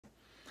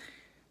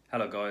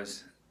Hello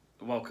guys,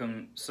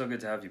 welcome, so good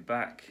to have you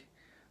back.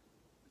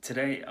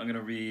 Today I'm going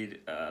to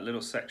read a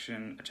little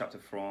section, a chapter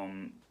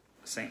from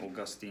St.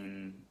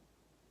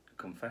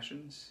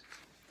 Augustine-Confessions.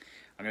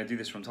 I'm going to do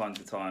this from time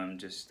to time,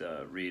 just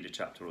read a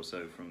chapter or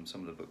so from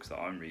some of the books that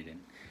I'm reading.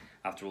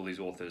 After all, these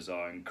authors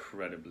are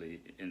incredibly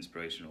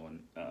inspirational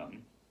and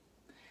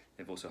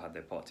they've also had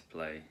their part to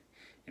play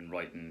in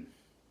writing,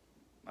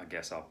 I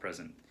guess, our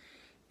present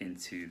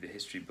into the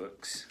history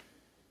books,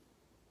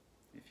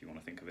 if you want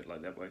to think of it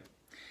like that way.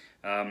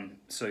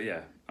 So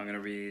yeah, I'm going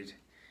to read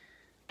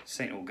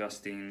St.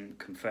 Augustine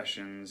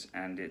Confessions,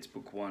 and it's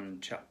book 1,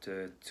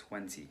 chapter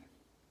 20.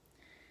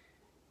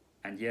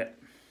 And yet,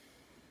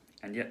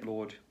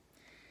 Lord,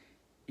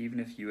 even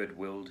if you had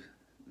willed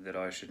that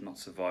I should not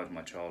survive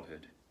my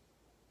childhood,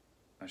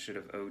 I should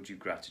have owed you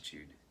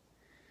gratitude,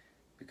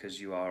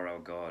 because you are our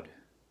God,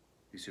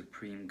 the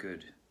supreme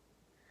good,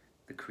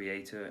 the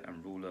creator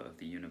and ruler of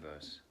the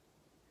universe.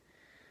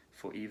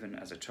 For even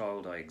as a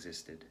child I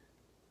existed,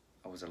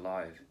 I was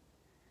alive.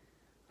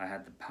 I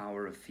had the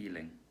power of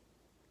feeling.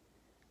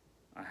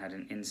 I had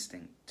an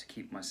instinct to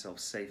keep myself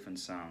safe and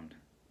sound,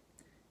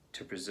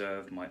 to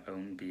preserve my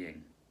own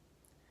being,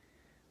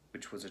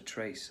 which was a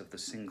trace of the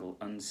single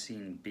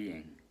unseen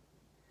being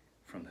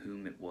from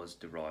whom it was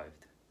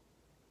derived.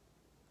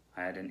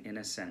 I had an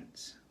inner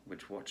sense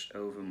which watched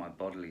over my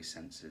bodily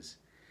senses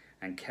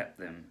and kept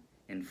them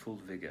in full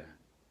vigor.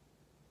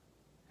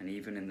 And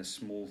even in the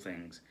small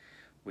things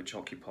which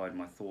occupied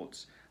my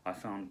thoughts, I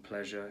found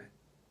pleasure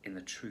in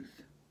the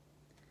truth.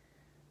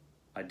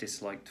 I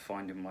disliked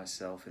finding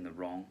myself in the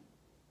wrong.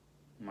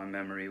 My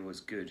memory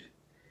was good.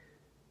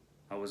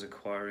 I was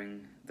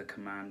acquiring the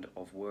command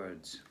of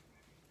words.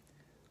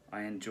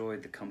 I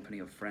enjoyed the company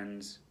of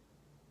friends,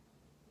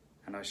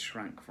 and I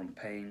shrank from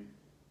pain,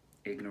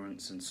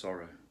 ignorance, and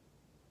sorrow.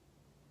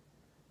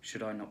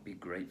 Should I not be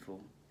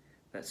grateful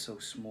that so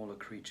small a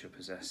creature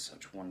possessed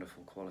such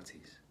wonderful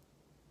qualities?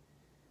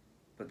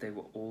 But they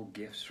were all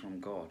gifts from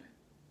God,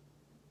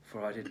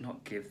 for I did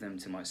not give them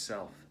to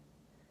myself.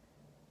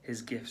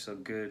 His gifts are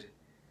good,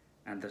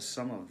 and the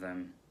sum of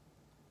them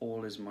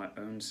all is my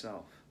own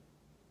self.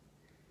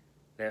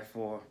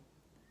 Therefore,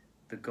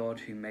 the God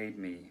who made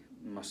me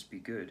must be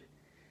good,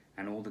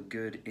 and all the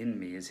good in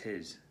me is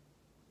his.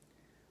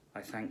 I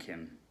thank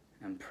him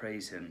and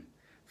praise him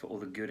for all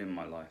the good in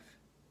my life,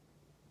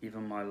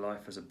 even my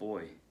life as a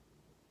boy.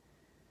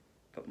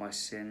 But my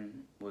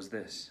sin was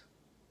this,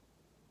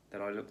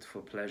 that I looked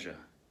for pleasure,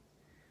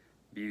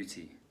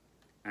 beauty,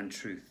 and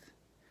truth,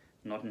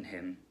 not in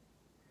him,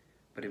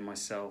 but in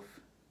myself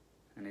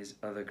and his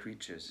other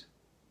creatures.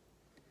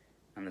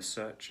 And the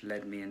search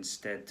led me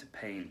instead to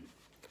pain,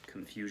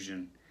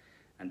 confusion,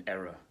 and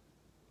error.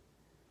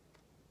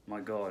 My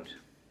God,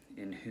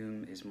 in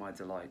whom is my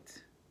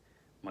delight,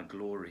 my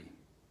glory,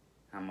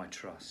 and my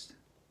trust,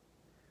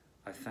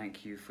 I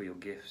thank you for your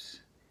gifts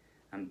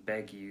and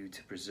beg you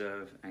to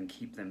preserve and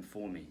keep them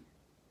for me.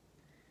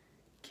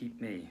 Keep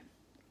me,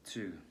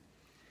 too,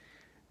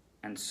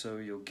 and so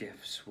your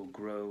gifts will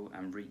grow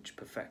and reach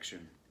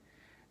perfection,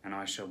 and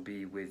I shall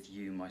be with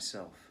you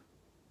myself,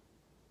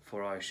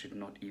 for I should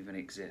not even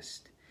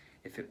exist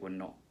if it were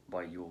not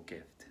by your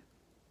gift.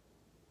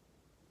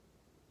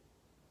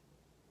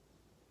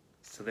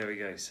 So there we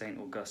go, St.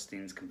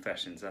 Augustine's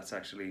Confessions. That's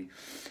actually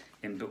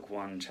in book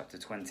 1, chapter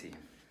 20.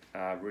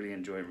 I really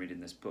enjoyed reading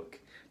this book.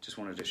 Just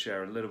wanted to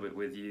share a little bit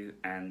with you,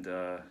 and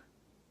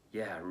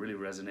yeah, I really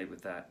resonate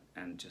with that,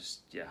 and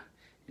just, yeah,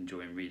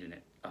 enjoying reading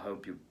it. I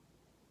hope you're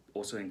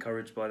also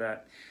encouraged by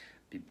that.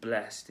 Be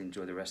blessed,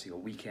 enjoy the rest of your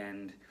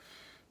weekend.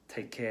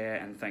 Take care,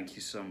 and thank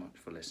you so much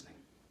for listening.